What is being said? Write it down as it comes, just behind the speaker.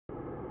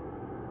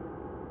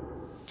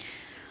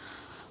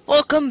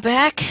Welcome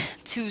back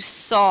to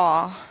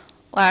Saw.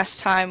 Last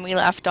time we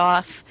left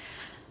off,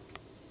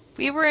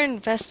 we were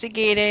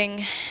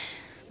investigating...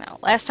 No,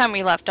 last time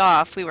we left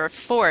off, we were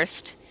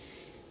forced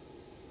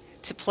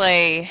to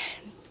play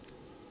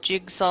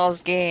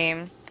Jigsaw's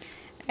game,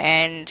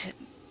 and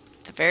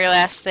the very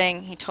last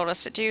thing he told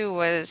us to do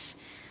was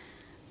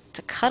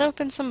to cut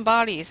open some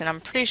bodies, and I'm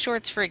pretty sure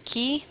it's for a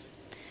key,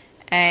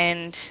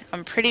 and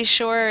I'm pretty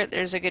sure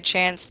there's a good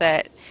chance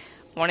that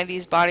one of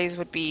these bodies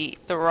would be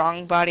the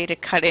wrong body to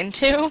cut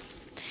into,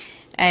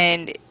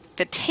 and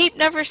the tape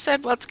never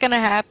said what's gonna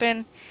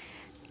happen.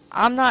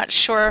 I'm not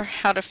sure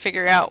how to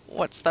figure out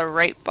what's the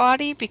right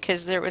body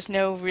because there was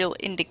no real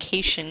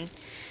indication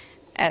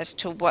as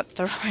to what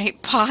the right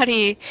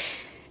body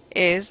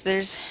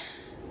is.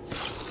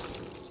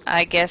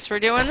 I guess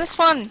we're doing this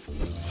one.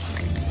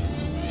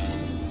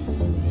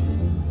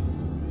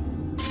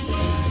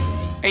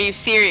 Are you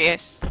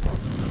serious?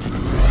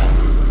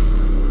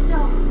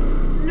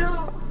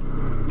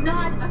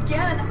 Not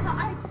again!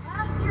 I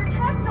passed your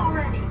test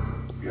already!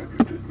 Yet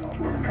you did not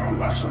learn your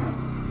lesson.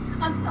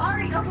 I'm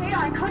sorry, okay?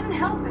 I couldn't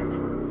help it.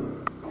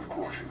 Of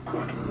course you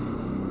could.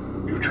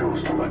 You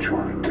chose to let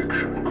your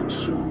addiction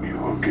consume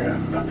you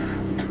again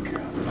and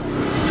again.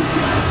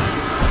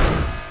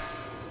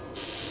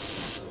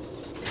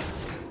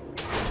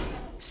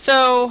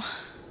 So...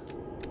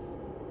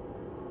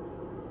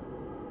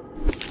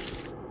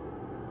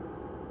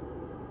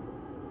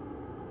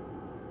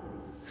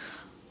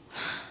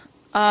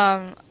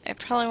 it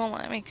probably won't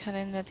let me cut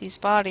into these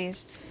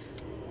bodies.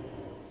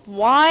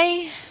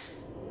 Why?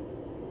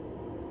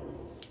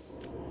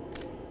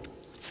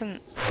 What's in...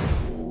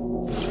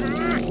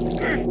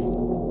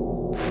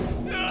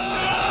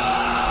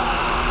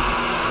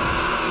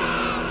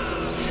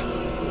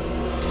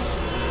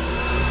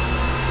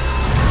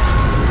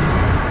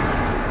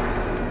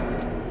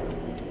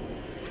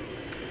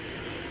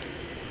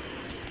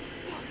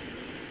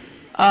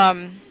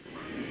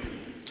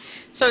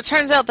 So it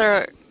turns out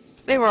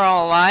they were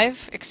all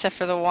alive, except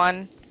for the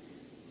one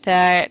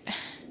that...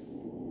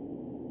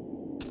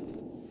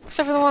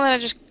 Except for the one that I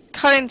just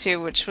cut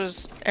into, which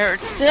was... I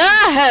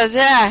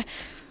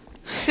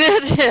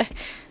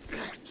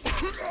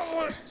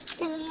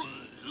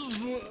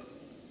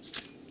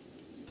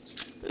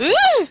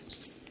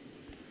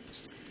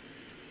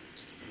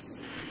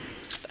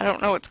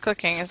don't know what's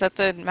clicking. Is that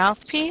the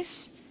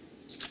mouthpiece?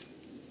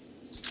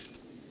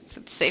 Is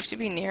it safe to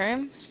be near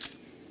him?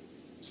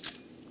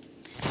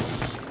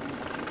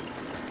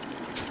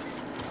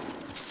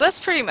 So that's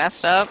pretty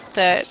messed up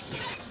that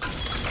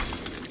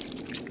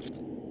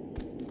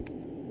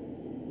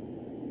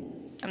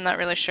I'm not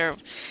really sure.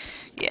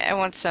 Yeah, I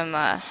want some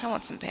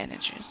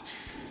bandages.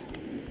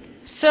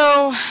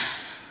 So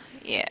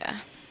yeah,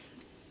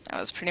 that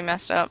was pretty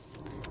messed up.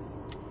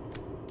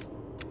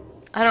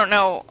 I don't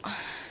know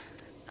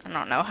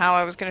how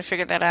I was gonna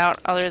figure that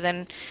out other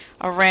than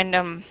a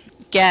random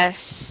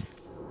guess,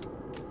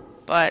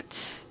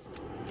 but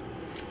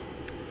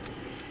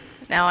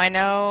now I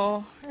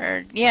know.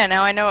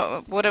 Now I know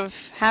what would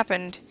have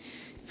happened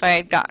if I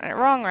had gotten it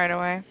wrong right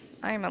away.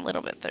 I am a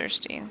little bit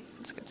thirsty.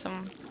 Let's get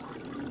some...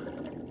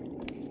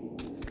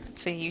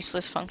 It's a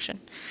useless function.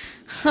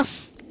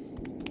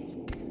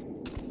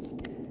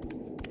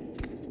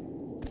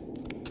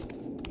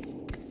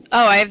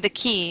 Oh, I have the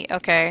key.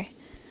 Okay.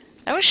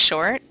 That was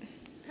short.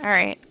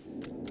 Alright.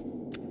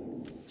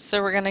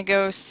 So we're gonna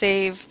go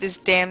save this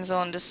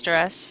damsel in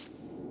distress.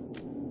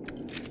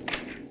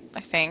 I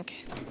think.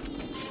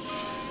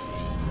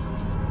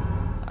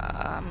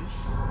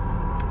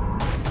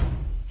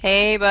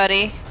 Hey,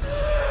 buddy.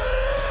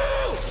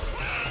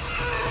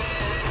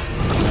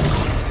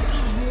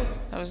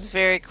 That was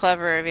very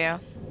clever of you.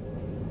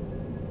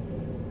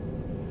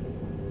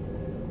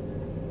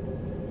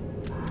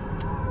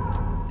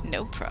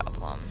 No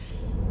problem.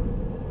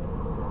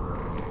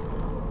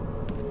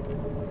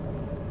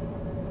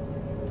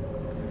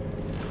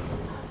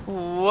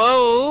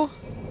 Whoa.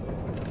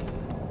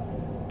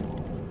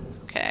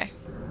 Okay.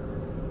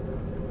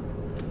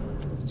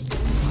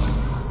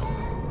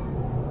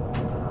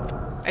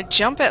 I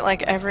jump at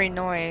like every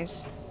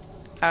noise.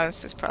 Oh,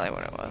 this is probably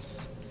what it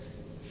was.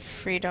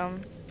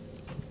 Freedom.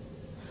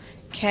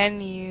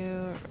 Can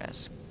you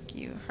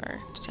rescue her?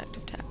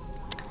 Detective tab.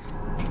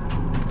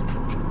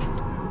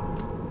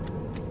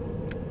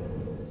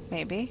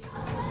 Maybe.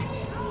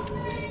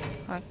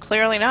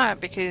 Clearly not,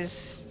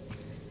 because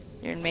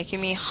you're making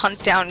me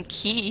hunt down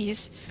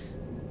keys.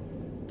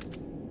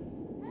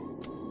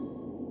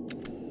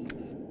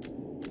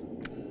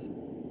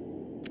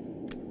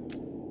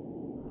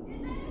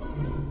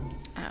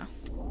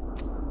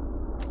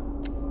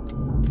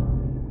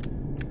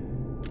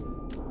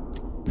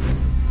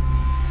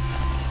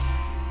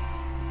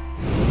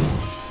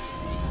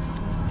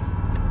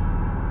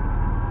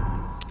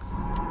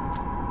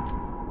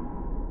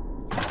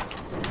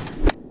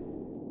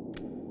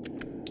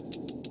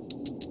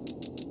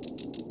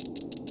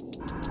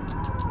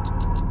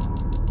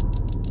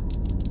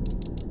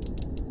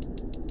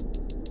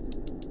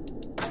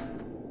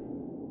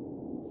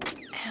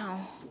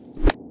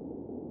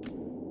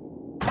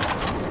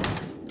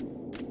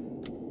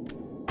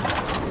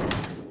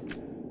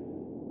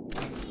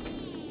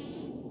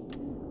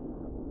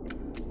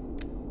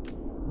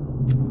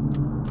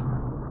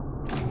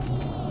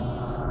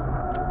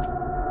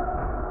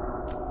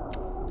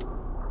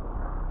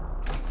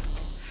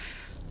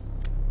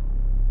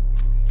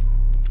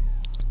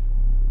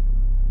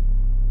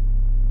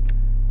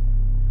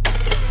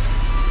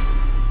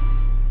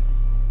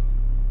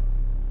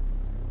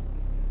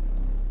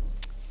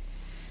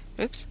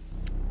 Oops.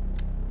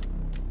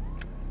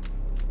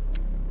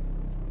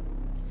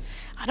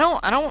 I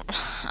don't know.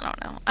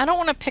 I don't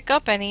want to pick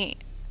up any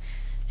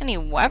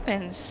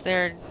weapons.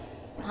 They're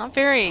not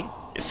very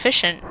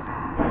efficient.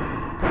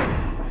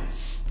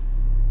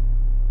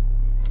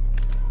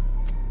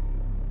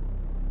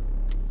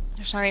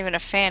 There's not even a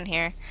fan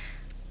here.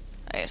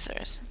 Oh, yes, there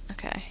is.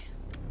 Okay.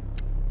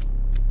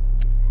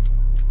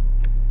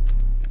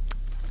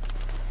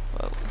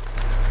 Whoa.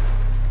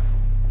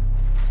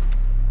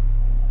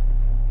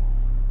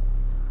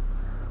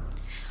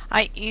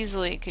 I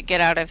easily could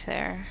get out of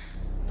there.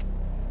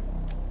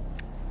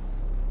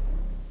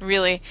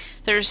 Really,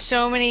 there's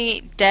so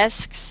many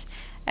desks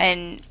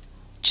and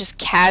just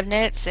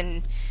cabinets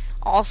and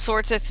all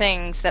sorts of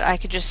things that I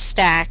could just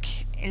stack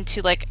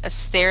into like a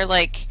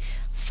stair-like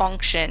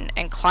function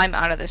and climb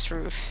out of this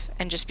roof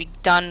and just be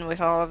done with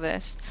all of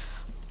this.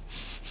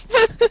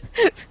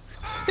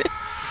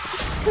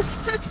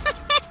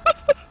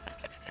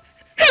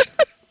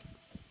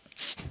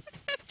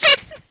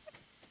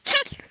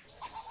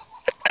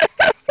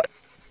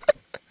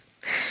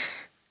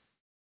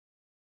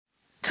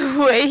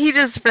 The way he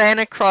just ran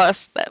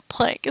across that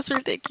plank is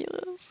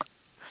ridiculous.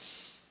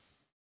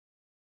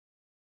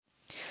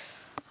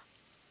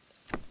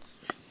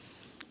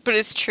 But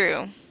it's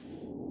true.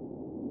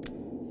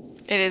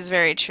 It is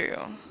very true.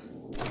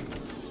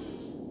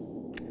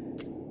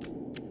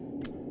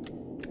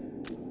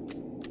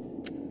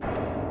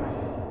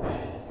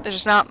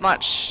 There's not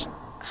much...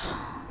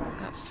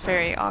 That's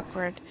very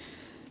awkward.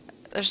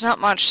 There's not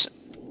much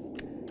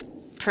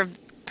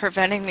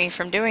preventing me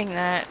from doing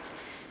that.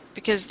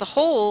 Because the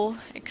hole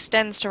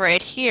extends to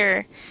right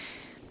here.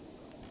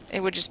 It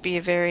would just be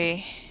a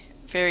very,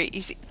 very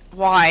easy...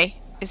 Why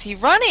is he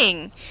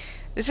running?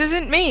 This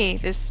isn't me.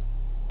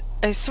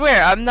 I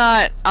swear, I'm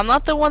not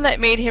the one that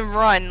made him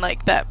run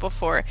like that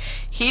before.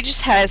 He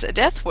just has a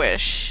death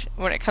wish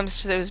when it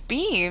comes to those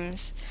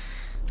beams.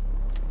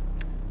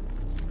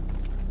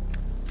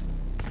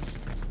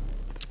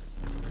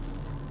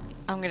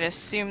 I'm gonna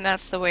assume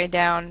that's the way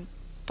down,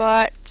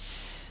 but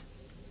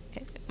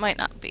it might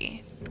not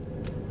be.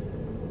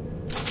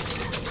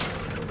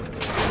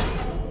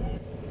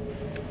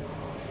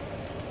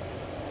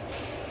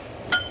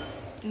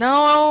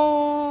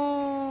 No!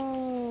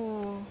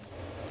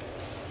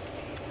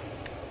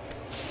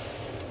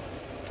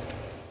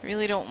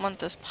 Really don't want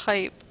this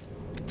pipe.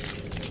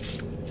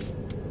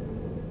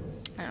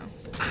 Oh.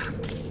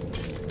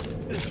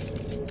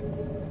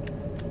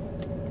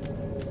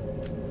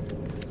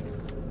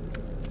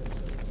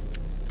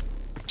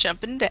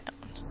 Jumping down.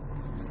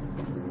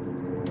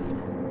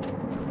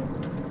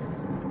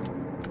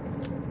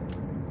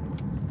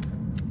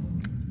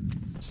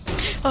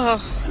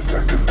 Oh.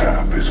 Detective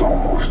Tapp is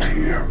almost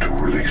here to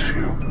release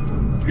you.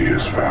 He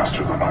is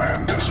faster than I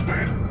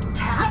anticipated.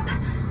 Tapp?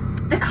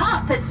 The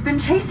cop that's been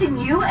chasing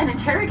you and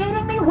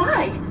interrogating me?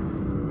 Why?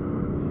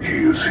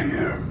 He is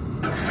here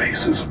to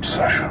face his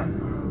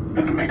obsession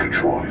and to make a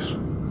choice.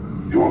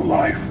 Your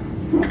life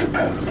will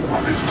depend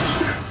on his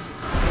decision.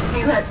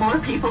 You had more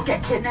people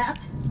get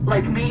kidnapped?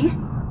 Like me?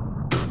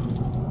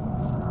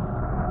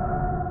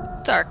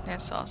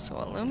 Darkness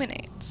also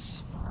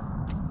illuminates.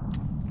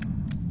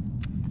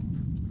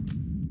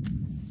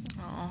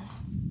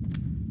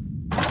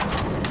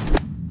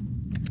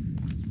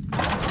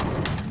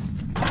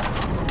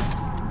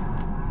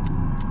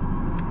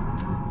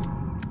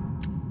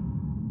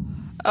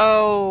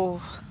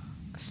 Oh,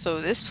 so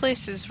this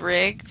place is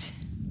rigged.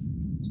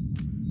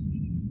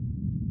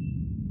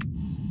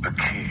 The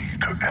key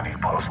to any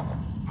puzzle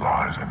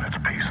lies in its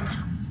pieces.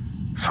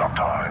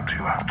 Sometimes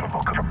you have to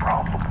look at a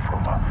problem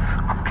from a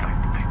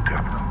completely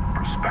different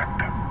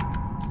perspective.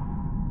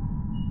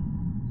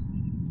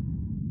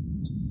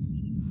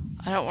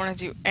 I don't want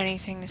to do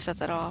anything to set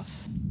that off.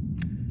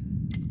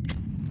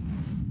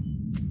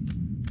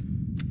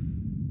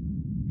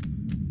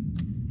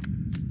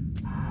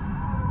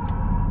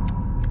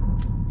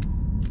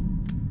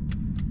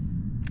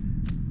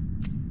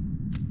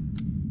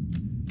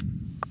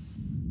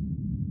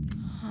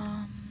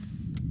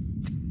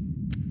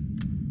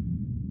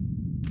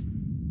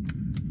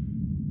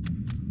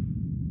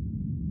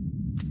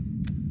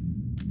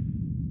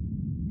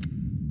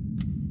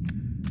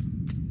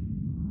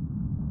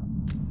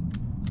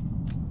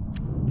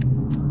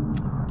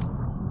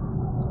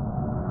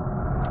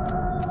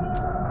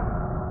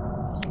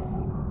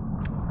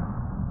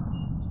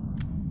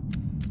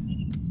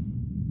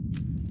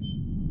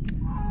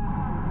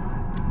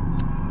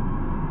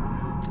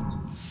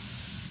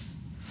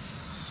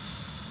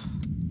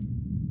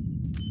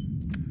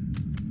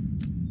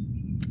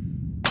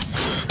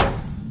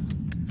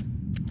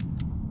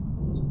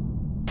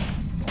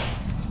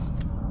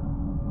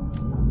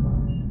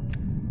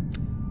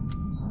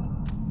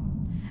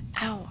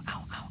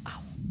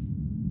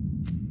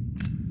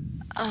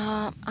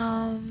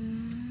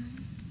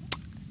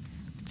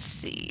 Let's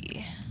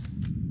see.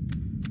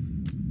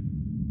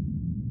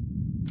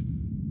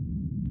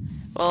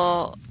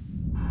 Well,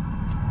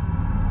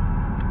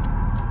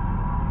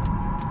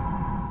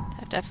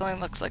 that definitely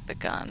looks like the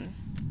gun.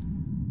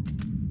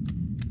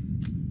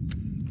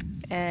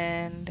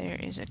 And there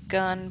is a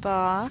gun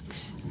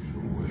box.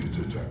 Wait,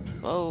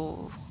 detective.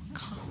 Whoa.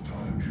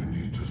 Sometimes you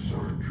need to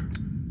search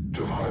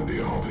to find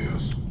the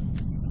obvious.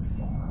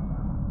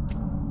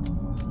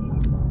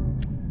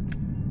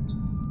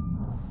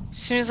 As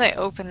soon as I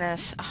open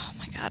this, oh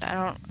my god,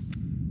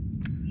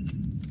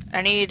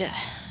 I need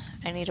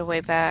a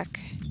way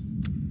back.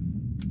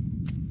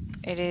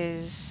 It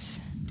is...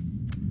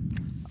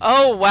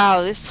 Oh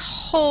wow, this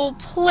whole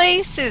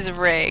place is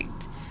rigged.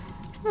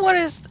 What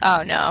is...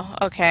 Oh no,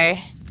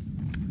 okay.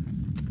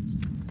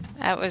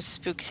 That was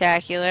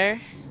spooktacular.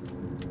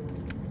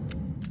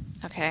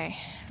 Okay.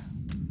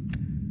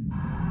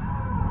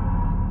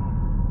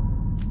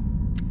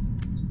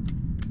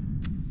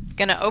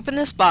 Gonna open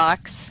this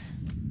box.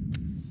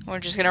 We're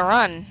just gonna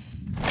run.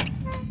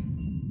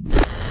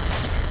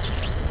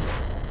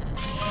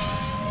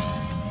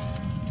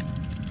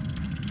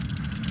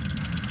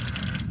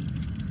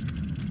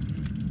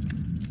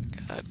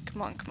 God,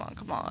 come on, come on,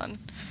 come on.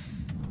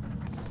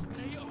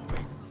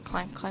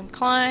 Climb, climb,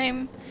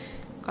 climb.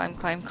 Climb,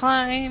 climb,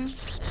 climb.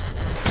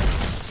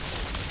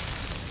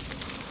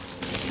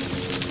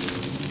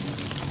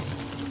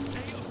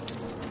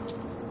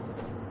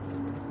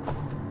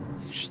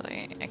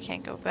 Actually, I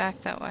can't go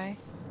back that way.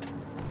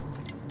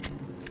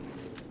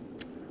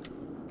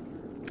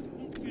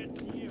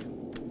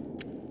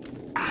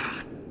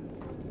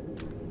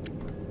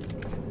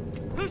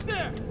 Who's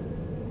there?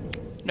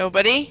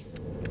 Nobody?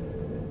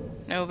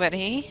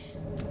 Nobody?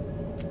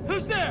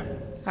 Who's there?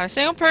 Not a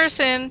single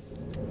person.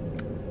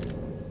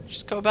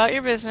 Just go about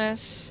your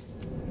business.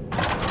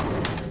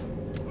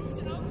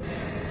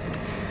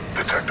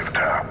 Detective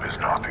Tapp is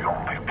not the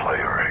only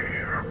player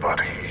here, but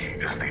he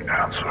is the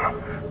answer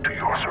to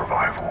your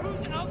survival.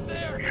 Who's out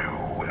there?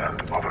 You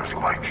and others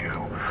like you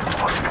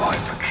must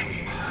find the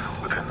key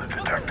within the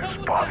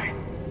detective's body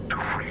to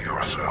free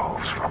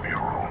yourselves from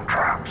your own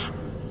traps.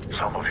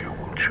 Some of you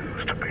will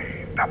choose to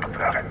be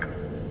apathetic.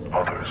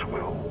 Others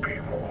will be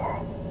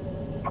more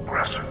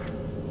aggressive.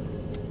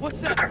 What's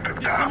that? Detective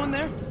Is Tapp someone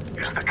there?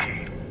 is the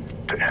key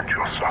to end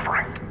your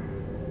suffering.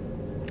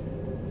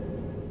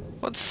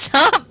 What's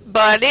up,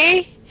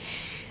 buddy?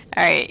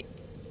 Alright.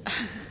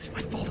 It's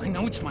my fault. I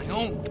know it's my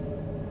own.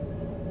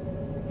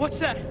 What's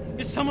that?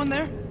 Is someone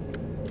there?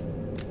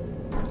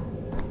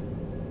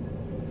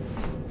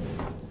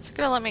 Is it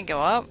gonna let me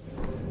go up?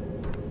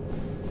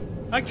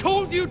 I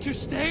told you to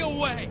stay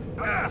away.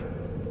 Ah,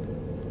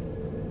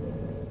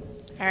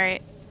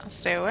 Alright, I'll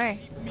stay away.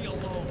 leave me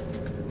alone.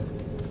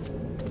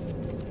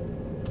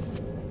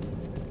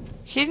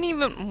 He didn't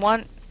even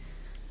want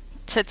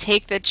to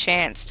take the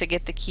chance to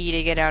get the key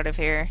to get out of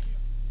here.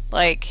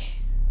 Like...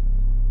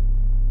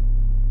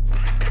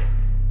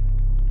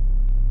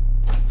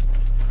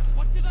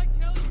 What did I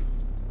tell you?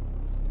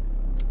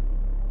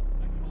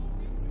 I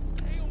told you to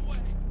stay away.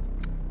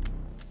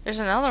 There's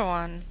another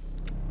one.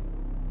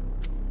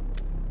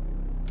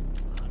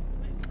 God,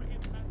 please bring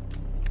him back.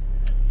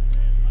 I'm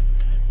dead.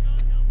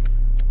 God help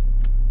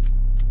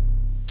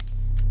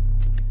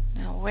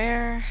me. Now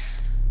where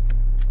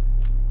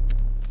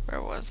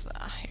was the...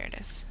 Here it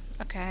is.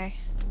 Okay.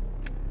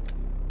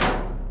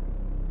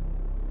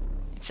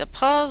 It's a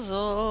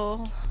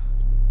puzzle.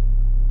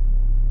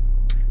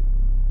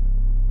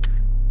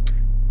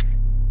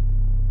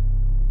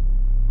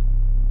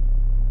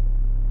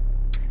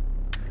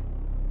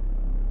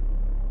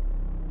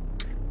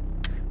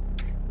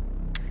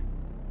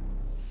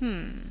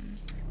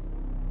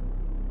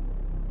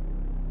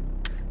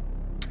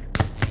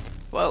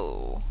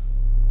 Whoa.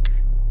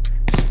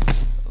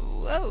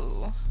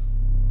 Whoa.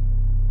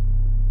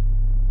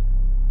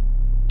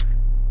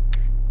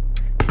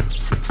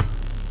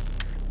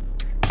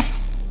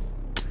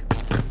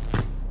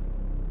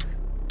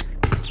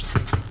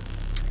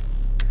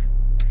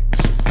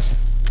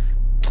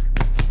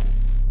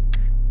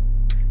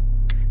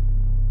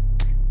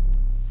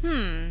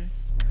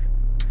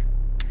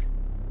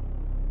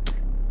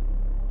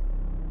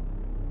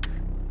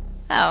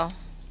 Oh.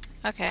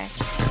 Okay.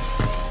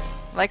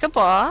 Like a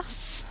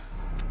boss.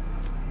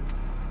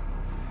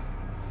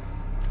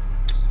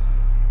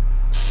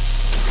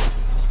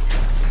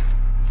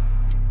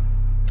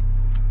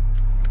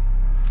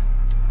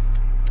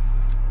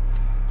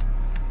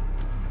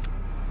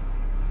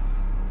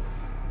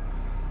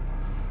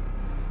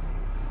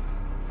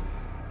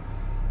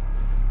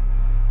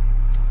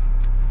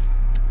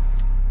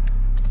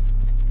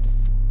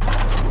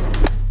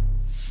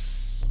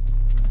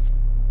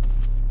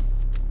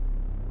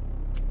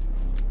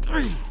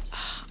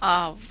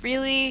 Oh,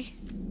 really?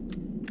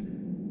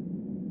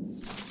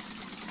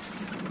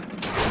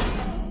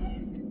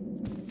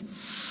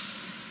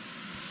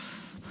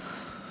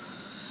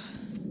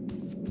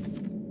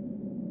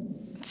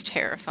 It's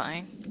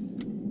terrifying.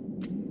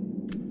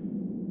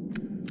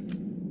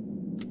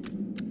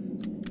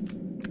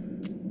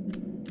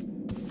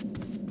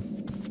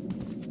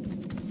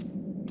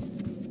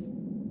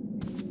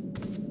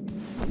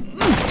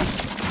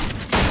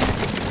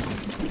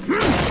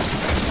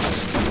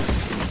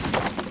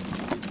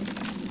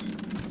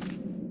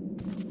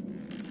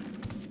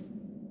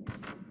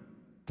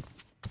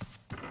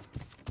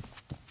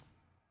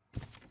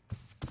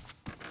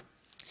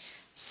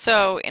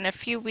 So in a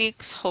few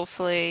weeks,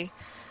 hopefully,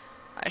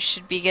 I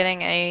should be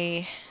getting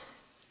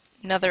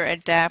another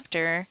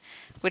adapter,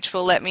 which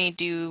will let me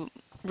do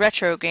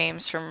retro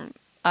games from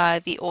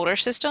the older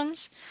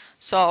systems.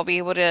 So I'll be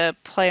able to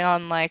play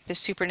on like the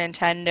Super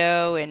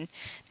Nintendo and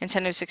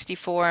Nintendo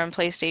 64 and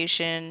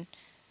PlayStation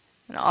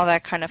and all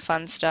that kind of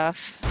fun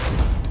stuff.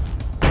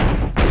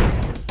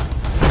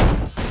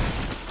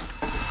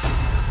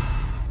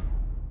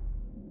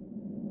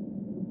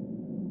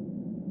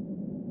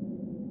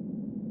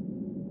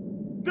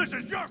 This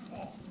is your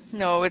fault.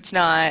 No, it's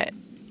not.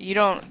 You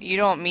don't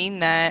mean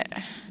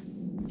that.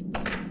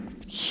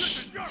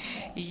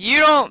 You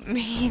don't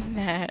mean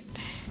that.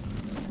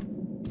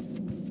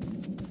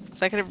 Is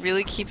that gonna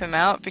really keep him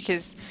out?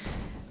 Because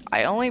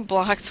I only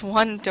blocked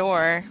one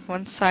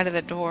side of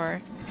the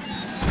door.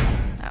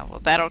 Oh,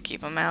 well, that'll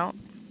keep him out.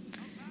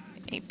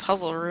 A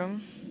puzzle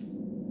room.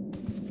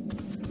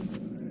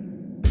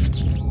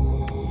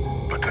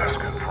 The desk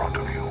in front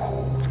of you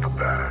holds the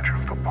badge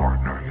of the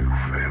partner you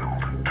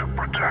failed to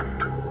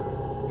protect.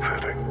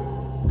 Fitting,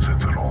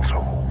 since it also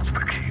holds the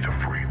key to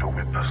free the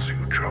witness you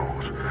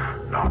chose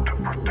not to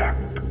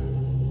protect.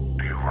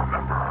 Do you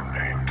remember her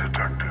name,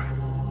 Detective?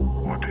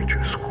 Or did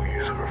you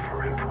squeeze her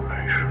for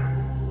information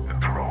and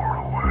throw her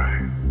away?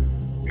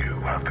 You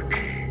have the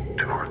key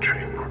to her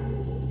chamber.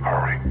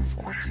 Hurry,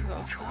 or she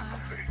will join the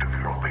fate of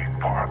your lead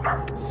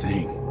partner.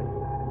 Sing.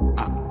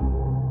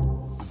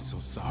 I'm so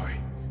sorry.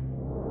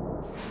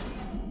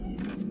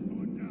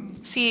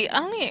 See,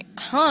 I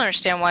don't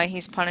understand why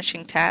he's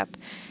punishing Tap.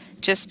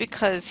 Just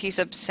because he's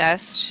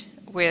obsessed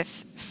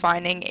with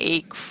finding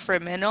a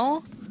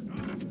criminal.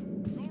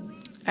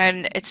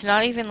 And it's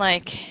not even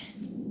like...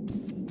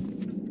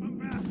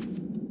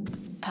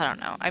 I don't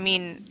know. I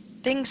mean,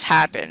 things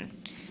happen.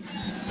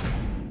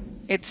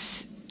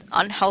 It's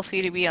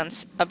unhealthy to be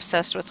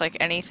obsessed with like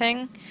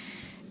anything.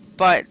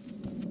 But,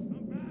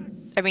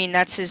 I mean,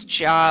 that's his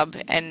job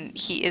and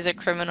he is a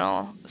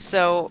criminal.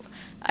 So,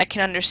 I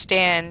can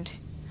understand...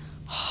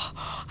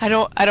 I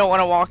don't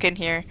want to walk in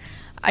here.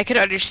 I could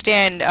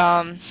understand,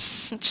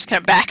 just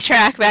gonna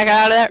backtrack back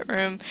out of that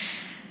room.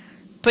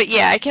 But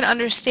yeah, I can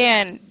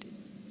understand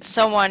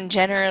someone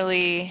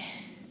generally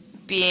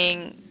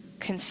being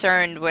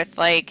concerned with,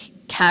 like,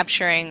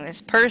 capturing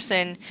this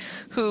person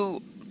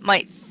who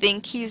might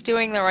think he's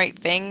doing the right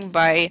thing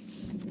by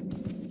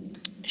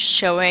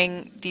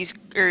showing these,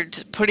 or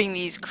putting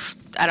these,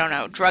 I don't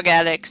know, drug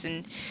addicts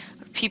and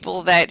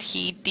people that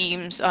he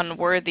deems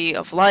unworthy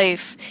of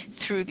life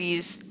through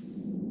these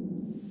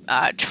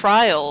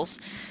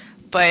trials.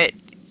 But,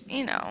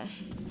 you know,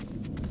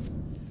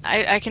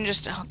 I can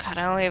just, oh god,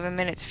 I only have a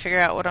minute to figure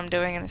out what I'm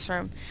doing in this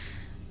room.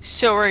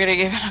 So we're gonna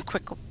give it a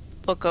quick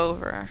look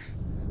over.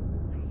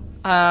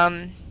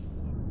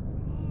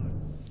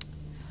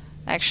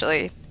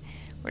 Actually,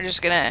 we're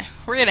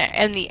gonna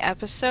end the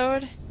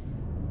episode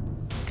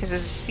because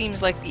this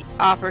seems like the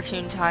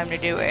opportune time to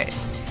do it.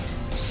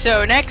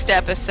 So next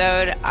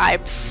episode, I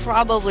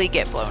probably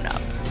get blown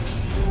up.